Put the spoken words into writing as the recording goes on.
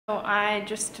So I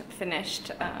just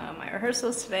finished my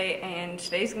rehearsals today, and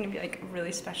today's going to be like a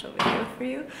really special video for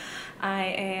you. I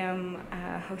am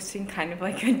hosting kind of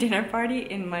like a dinner party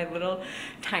in my little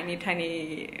tiny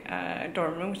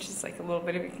dorm room, which is like a little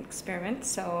bit of an experiment.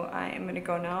 So I am going to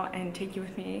go now and take you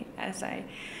with me as I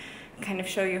kind of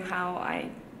show you how I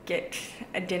get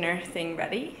a dinner thing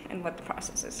ready and what the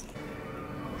process is.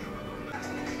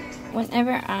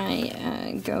 Whenever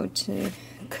I go to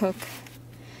cook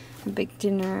a big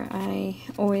dinner, I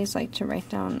always like to write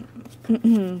down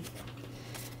the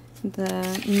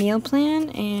meal plan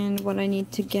and what I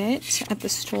need to get at the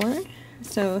store.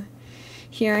 So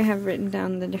here I have written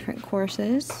down the different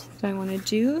courses that I want to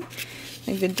do,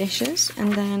 like the dishes,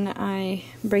 and then I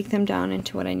break them down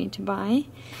into what I need to buy,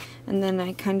 and then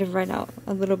I kind of write out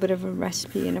a little bit of a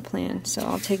recipe and a plan. So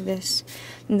I'll take this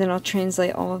and then I'll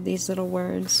translate all of these little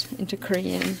words into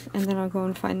Korean, and then I'll go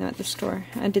and find them at the store.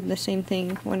 I did the same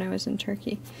thing when I was in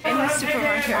Turkey. In the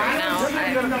supermarket right now,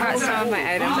 I've got some of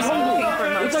my items. I'm looking for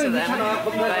most of them,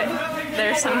 but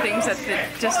there's some things that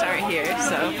just aren't here,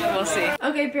 so we'll see.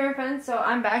 Okay, Primafriends, so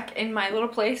I'm back in my little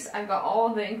place. I've got all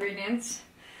of the ingredients,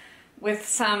 with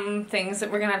some things that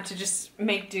we're gonna have to just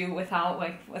make do without,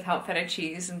 like without feta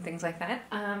cheese and things like that.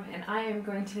 And I am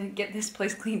going to get this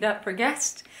place cleaned up for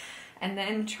guests, and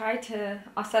then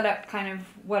I'll set up kind of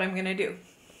what I'm gonna do.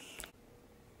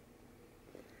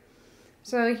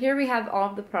 So here we have all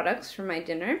of the products for my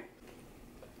dinner.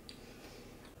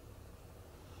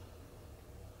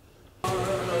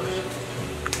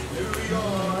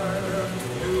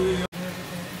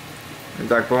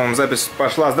 Так, по-моему, запись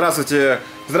пошла. Здравствуйте,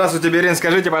 здравствуйте, Берин.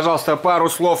 Скажите, пожалуйста, пару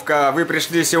слов. Вы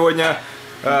пришли сегодня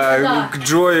к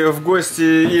Джой в гости,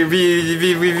 и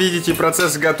вы видите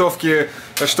процесс готовки.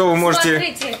 Что вы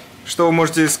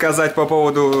можете сказать по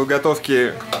поводу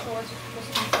готовки?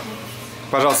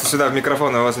 Пожалуйста, сюда в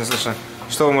микрофон, я вас не слышу.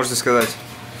 Что вы можете сказать?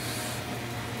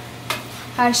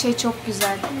 Her şey çok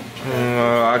güzel.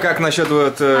 А как насчет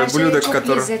вот блюдок, çok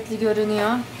которые... lezzetli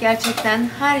görünüyor. Gerçekten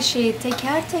her şeyi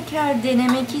teker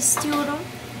denemek istiyorum.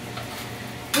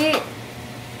 Ve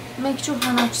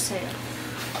mekçuhana чсею.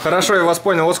 Хорошо, я вас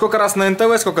понял. Вот сколько раз на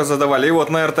НТВ сколько задавали, и вот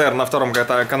на РТР, на втором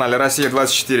канале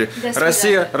Россия-24.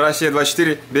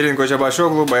 Россия-24, Берин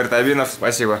Кочабашоглу, Байрт Абинов,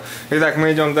 спасибо. Итак,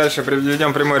 мы идем дальше,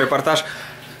 ведем прямой репортаж.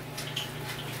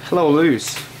 Hello,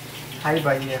 Luis. Hi,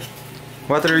 Baye.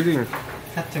 What are you doing?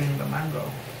 Cutting the mango.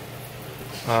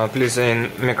 Please in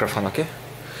microphone, okay?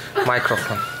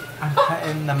 Microphone. I'm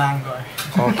cutting the mango.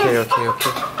 Окей.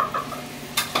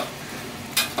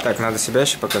 Так, надо себя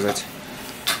еще показать.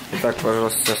 Итак,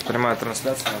 пожалуйста, сейчас прямая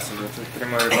трансляция у нас идет.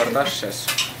 Прямой репортаж сейчас.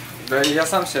 Да я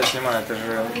сам себя снимаю, это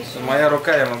же моя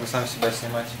рука, я могу сам себя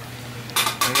снимать.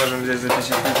 Мы можем здесь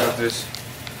запечатлеть, вот здесь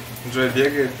Джой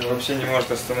бегает и вообще не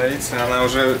может остановиться. Она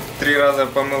уже 3 раза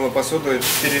помыла посуду,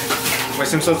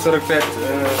 845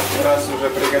 раз уже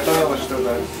приготовила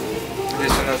что-то.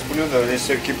 Здесь у нас блюдо, здесь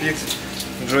все кипит.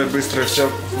 Джой быстро все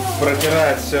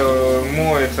протирает, все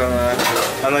моет.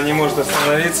 Она не может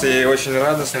остановиться, ей очень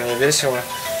радостно и весело.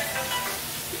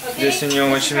 Здесь у нее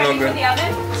очень много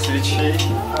свечей.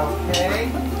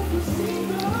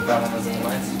 Там она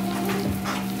занимается.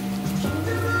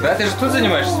 Да, ты же тут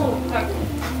занимаешься?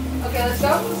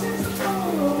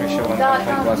 Еще вон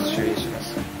там класс еще есть у нас.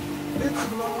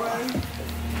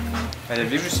 А я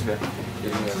вижу себя или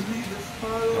нет?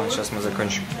 Вон, сейчас мы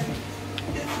закончим.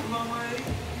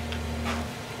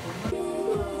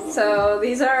 So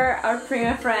these are our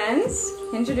Primafriends.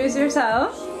 Introduce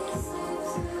yourself.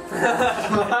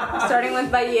 Starting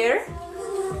with Bayer.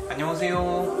 안녕하세요.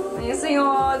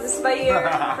 Annyeonghaseyo. This is Bayer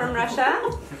from Russia.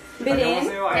 Birin.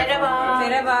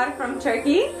 Merhaba from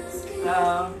Turkey.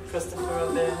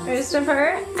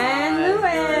 Christopher and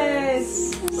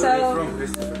Louis. So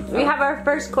we have our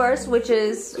first course, which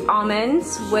is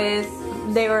almonds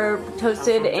they were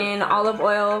toasted in olive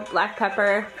oil, black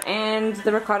pepper, and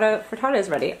the ricotta frittata is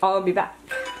ready. I'll be back.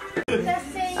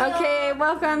 Okay,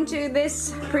 welcome to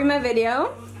this Prima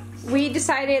video. We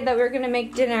decided that we were gonna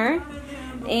make dinner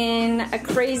in a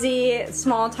crazy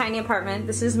small tiny apartment.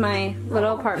 This is my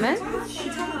little apartment.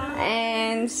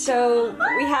 And so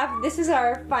this is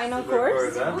our final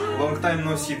course. Long time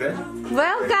no see, да?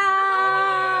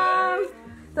 Welcome!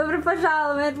 Добро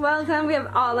пожаловать, welcome. We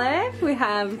have Olive, we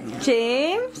have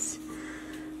James,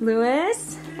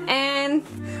 Louis, and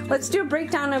let's do a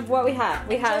breakdown of what we have.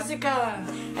 We have Jessica.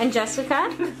 And Jessica.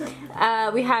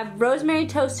 We have rosemary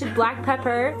toasted black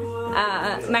pepper,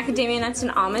 macadamia nuts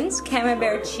and almonds,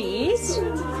 camembert cheese,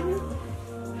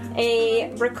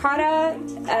 a ricotta,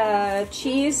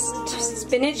 cheese,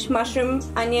 spinach, mushroom,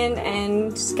 onion,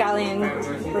 and scallion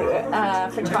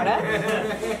frittata,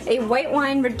 a white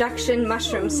wine reduction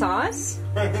mushroom sauce,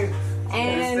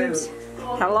 and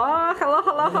hello.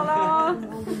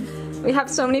 We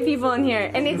have so many people in here,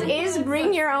 and it is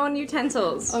bring your own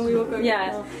utensils. Oh, we will go.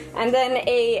 Yeah, and then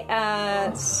a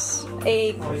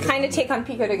kind of take on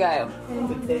pico de gallo.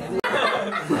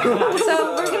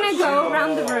 So we're gonna go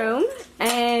around the room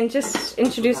and just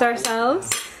introduce ourselves.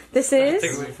 This is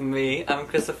me. I'm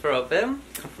Christopher Rbth. I'm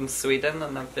from Sweden,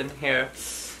 and I've been here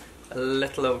a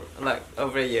little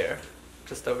over a year,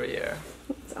 just over a year.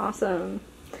 It's awesome.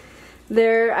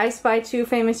 There, I spy two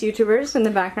famous YouTubers in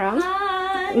the background. Hi!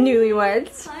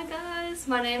 Newlyweds. Hi guys,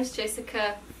 my name's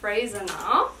Jessica Fraser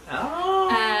now. Oh.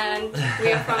 And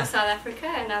we are from South Africa,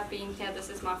 and I've been here, this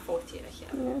is my 4th year here.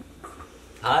 Yeah.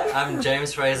 Hi, I'm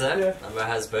James Fraser. I'm her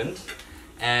husband.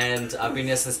 And I've been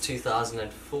here since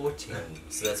 2014,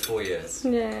 so that's 4 years.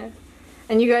 Yeah.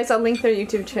 And you guys, I'll link their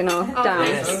YouTube channel down.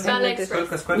 yes. Ballet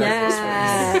Express.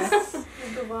 Yes.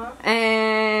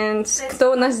 And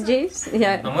кто у нас здесь?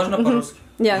 Yeah. А можно по-русски?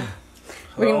 Yeah.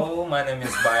 Hello, my name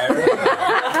is Byron.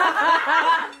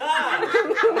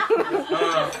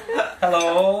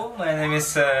 Hello, my name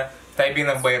is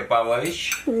Taybinov Bair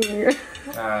Pavlovich.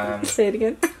 Say it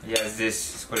again. Я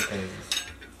здесь, сколько я здесь?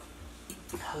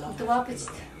 2 почти.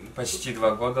 Почти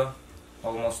 2 года.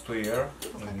 Almost 2 years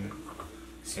in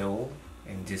Seoul,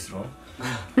 in this room.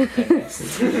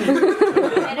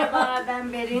 Merhaba,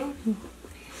 ben Berin.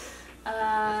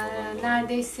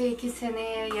 Neredeyse 2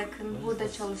 seneye yakın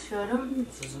burada çalışıyorum.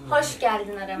 Hoş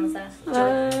geldin aramıza.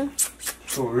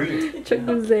 Oh, really? Çok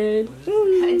güzel.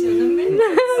 Canım benim.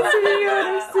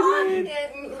 Seviyorum seni.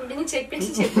 Beni çek,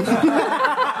 beni çek.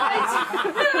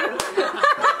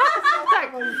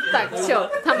 Tak, все,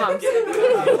 tamam.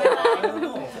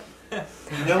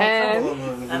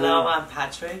 Hello, I'm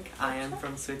Patrick. I am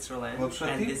from Switzerland,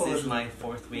 and this is my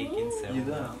 4th week in Seoul.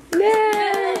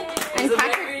 Yay! And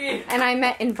Patrick and I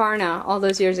met in Varna all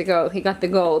those years ago. He got the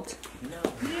gold.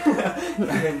 You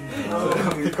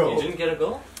didn't get a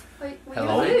goal?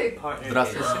 Hello.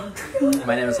 Здравствуйте.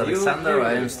 My name is Alexander.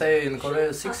 I am staying in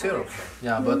Korea 6 years.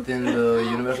 Yeah, but in the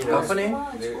university company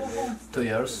 2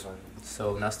 years.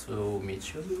 So nice to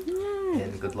meet you.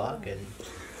 And good luck and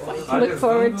Look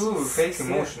forward to to fake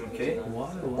emotion, okay?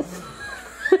 Why?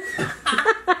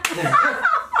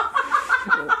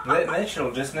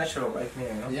 Natural, just natural like me,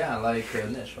 you know? Yeah, like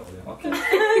natural. Yeah. Okay.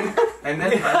 And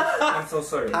then I'm so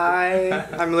sorry. Hi,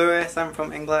 I'm Lewis. I'm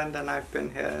from England and I've been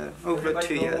here over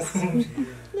 2 years.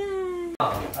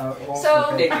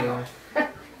 So,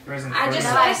 I just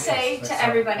want to say to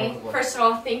everybody, first of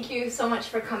all, thank you so much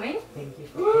for coming.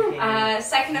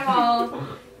 Second of all,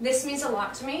 this means a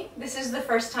lot to me. This is the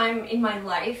first time in my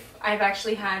life I've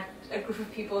actually had a group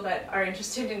of people that are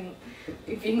interested in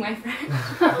being my friend.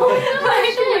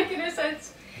 like in a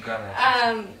sense.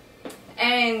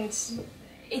 And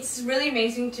it's really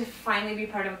amazing to finally be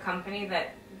part of a company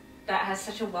that has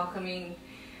such a welcoming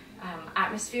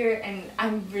atmosphere, and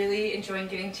I'm really enjoying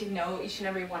getting to know each and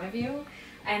every one of you.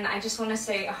 And I just want to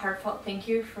say a heartfelt thank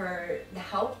you for the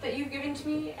help that you've given to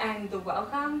me and the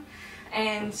welcome.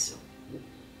 And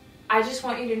I just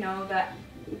want you to know that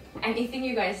anything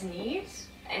you guys need,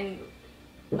 and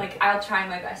like I'll try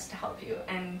my best to help you.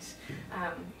 And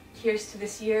here's to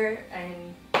this year,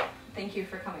 and thank you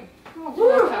for coming.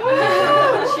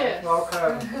 Cheers.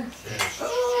 Welcome.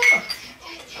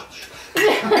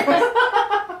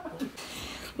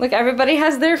 Look, everybody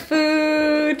has their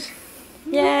food.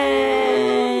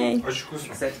 Yay! Очень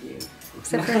вкусно. Except for me.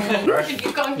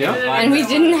 You can't get it. And we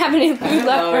didn't have any food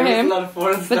left for him.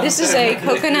 But this is a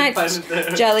coconut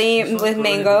jelly with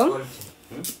mango.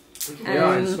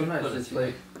 Yeah, it's so nice. It's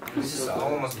like This is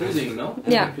almost pudding, no?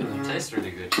 Yeah. It tastes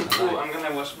really good. I'm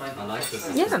gonna wash my I like this.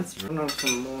 Yeah.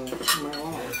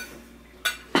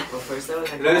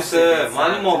 Lewis,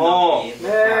 많이 먹어.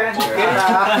 네,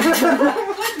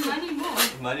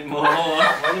 Money more.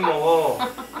 많이 먹어.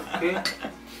 오케이?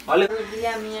 알레.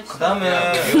 그다음에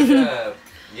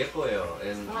예뻐요.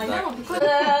 I know, because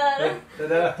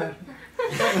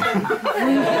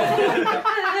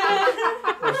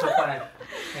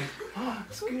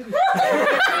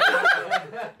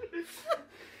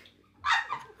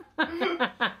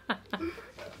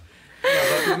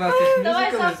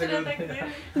Давай завтра так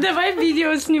делаем. Давай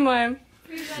видео снимаем.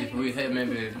 If we have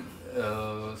maybe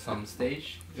some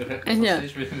stage, Yeah.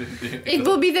 It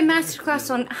will be the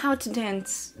masterclass on how to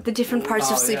dance the different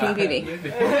parts of Sleeping Beauty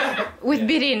with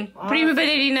Birin, Prima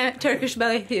ballerina, Turkish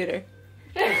ballet theater.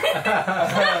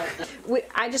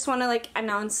 I just want to like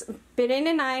announce, Beren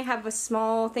and I have a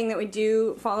small thing that we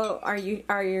do. Follow our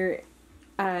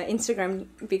Instagram,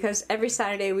 because every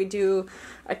Saturday we do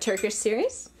a Turkish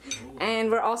series, and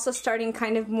we're also starting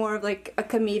kind of more of like a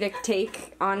comedic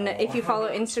take on. If you follow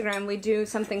Instagram, we do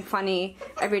something funny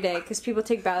every day because people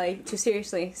take ballet too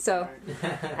seriously. So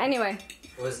anyway,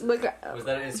 was that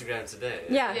on Instagram today?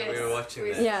 Yeah, yes. We were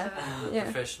watching that. Yeah.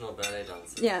 Professional ballet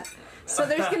dancers. Yeah. So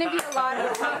there's going to be a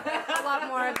lot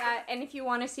more of that, and if you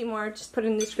want to see more, just put it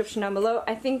in the description down below.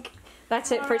 I think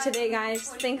that's it for today, guys.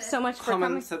 Thanks so much for coming.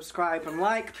 Comment, subscribe, and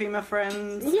like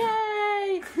Primafriends.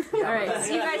 Yay! Alright,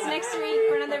 see you guys next week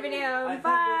for another video.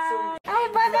 Bye! Oh,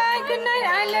 bye-bye! Good night,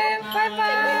 Island!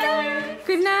 Bye-bye!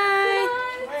 Good night!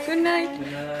 Good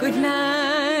night! Good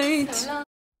night!